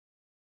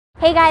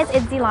Hey guys,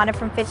 it's Zelana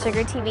from Fit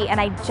Sugar TV,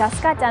 and I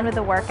just got done with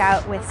a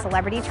workout with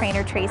celebrity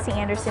trainer Tracy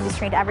Anderson, who's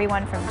trained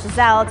everyone from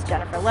Giselle to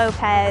Jennifer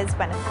Lopez,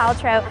 Gwyneth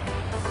Paltrow,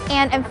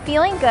 and I'm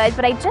feeling good,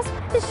 but I just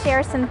wanted to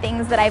share some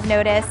things that I've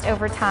noticed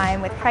over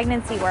time with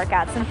pregnancy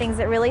workouts, some things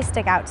that really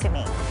stick out to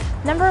me.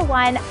 Number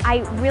one, I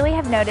really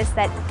have noticed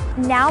that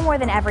now more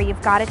than ever,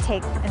 you've got to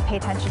take and pay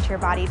attention to your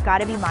body. You've got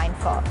to be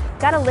mindful. You've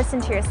got to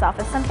listen to yourself.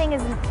 If something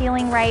isn't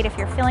feeling right, if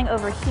you're feeling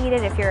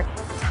overheated, if you're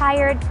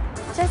tired,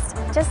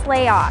 just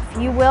lay off.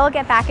 You will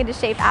get back into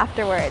shape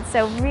afterwards.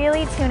 So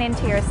really tune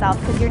into yourself,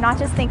 because you're not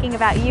just thinking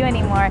about you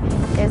anymore,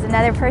 there's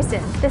another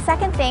person. The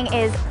second thing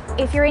is,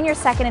 if you're in your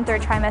second and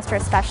third trimester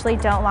especially,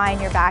 don't lie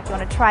on your back. You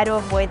want to try to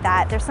avoid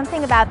that. There's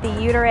something about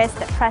the uterus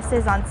that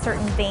presses on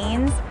certain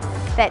veins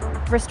that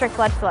restrict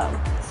blood flow.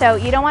 So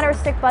you don't want to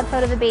restrict blood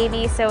flow to the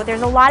baby, so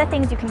there's a lot of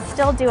things you can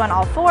still do on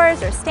all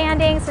fours or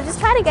standing, so just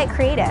try to get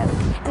creative.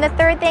 And the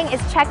third thing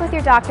is check with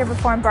your doctor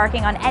before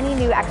embarking on any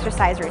new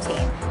exercise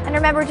routine. And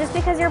remember, just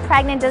because you're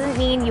pregnant doesn't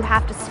mean you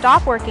have to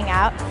stop working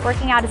out.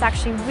 Working out is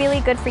actually really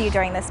good for you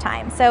during this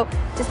time. So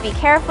just be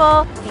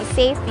careful, be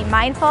safe, be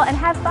mindful, and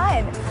have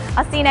fun.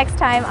 I'll see you next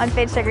time on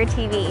Fit Sugar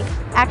TV.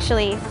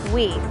 Actually,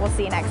 we will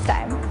see you next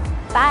time.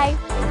 Bye.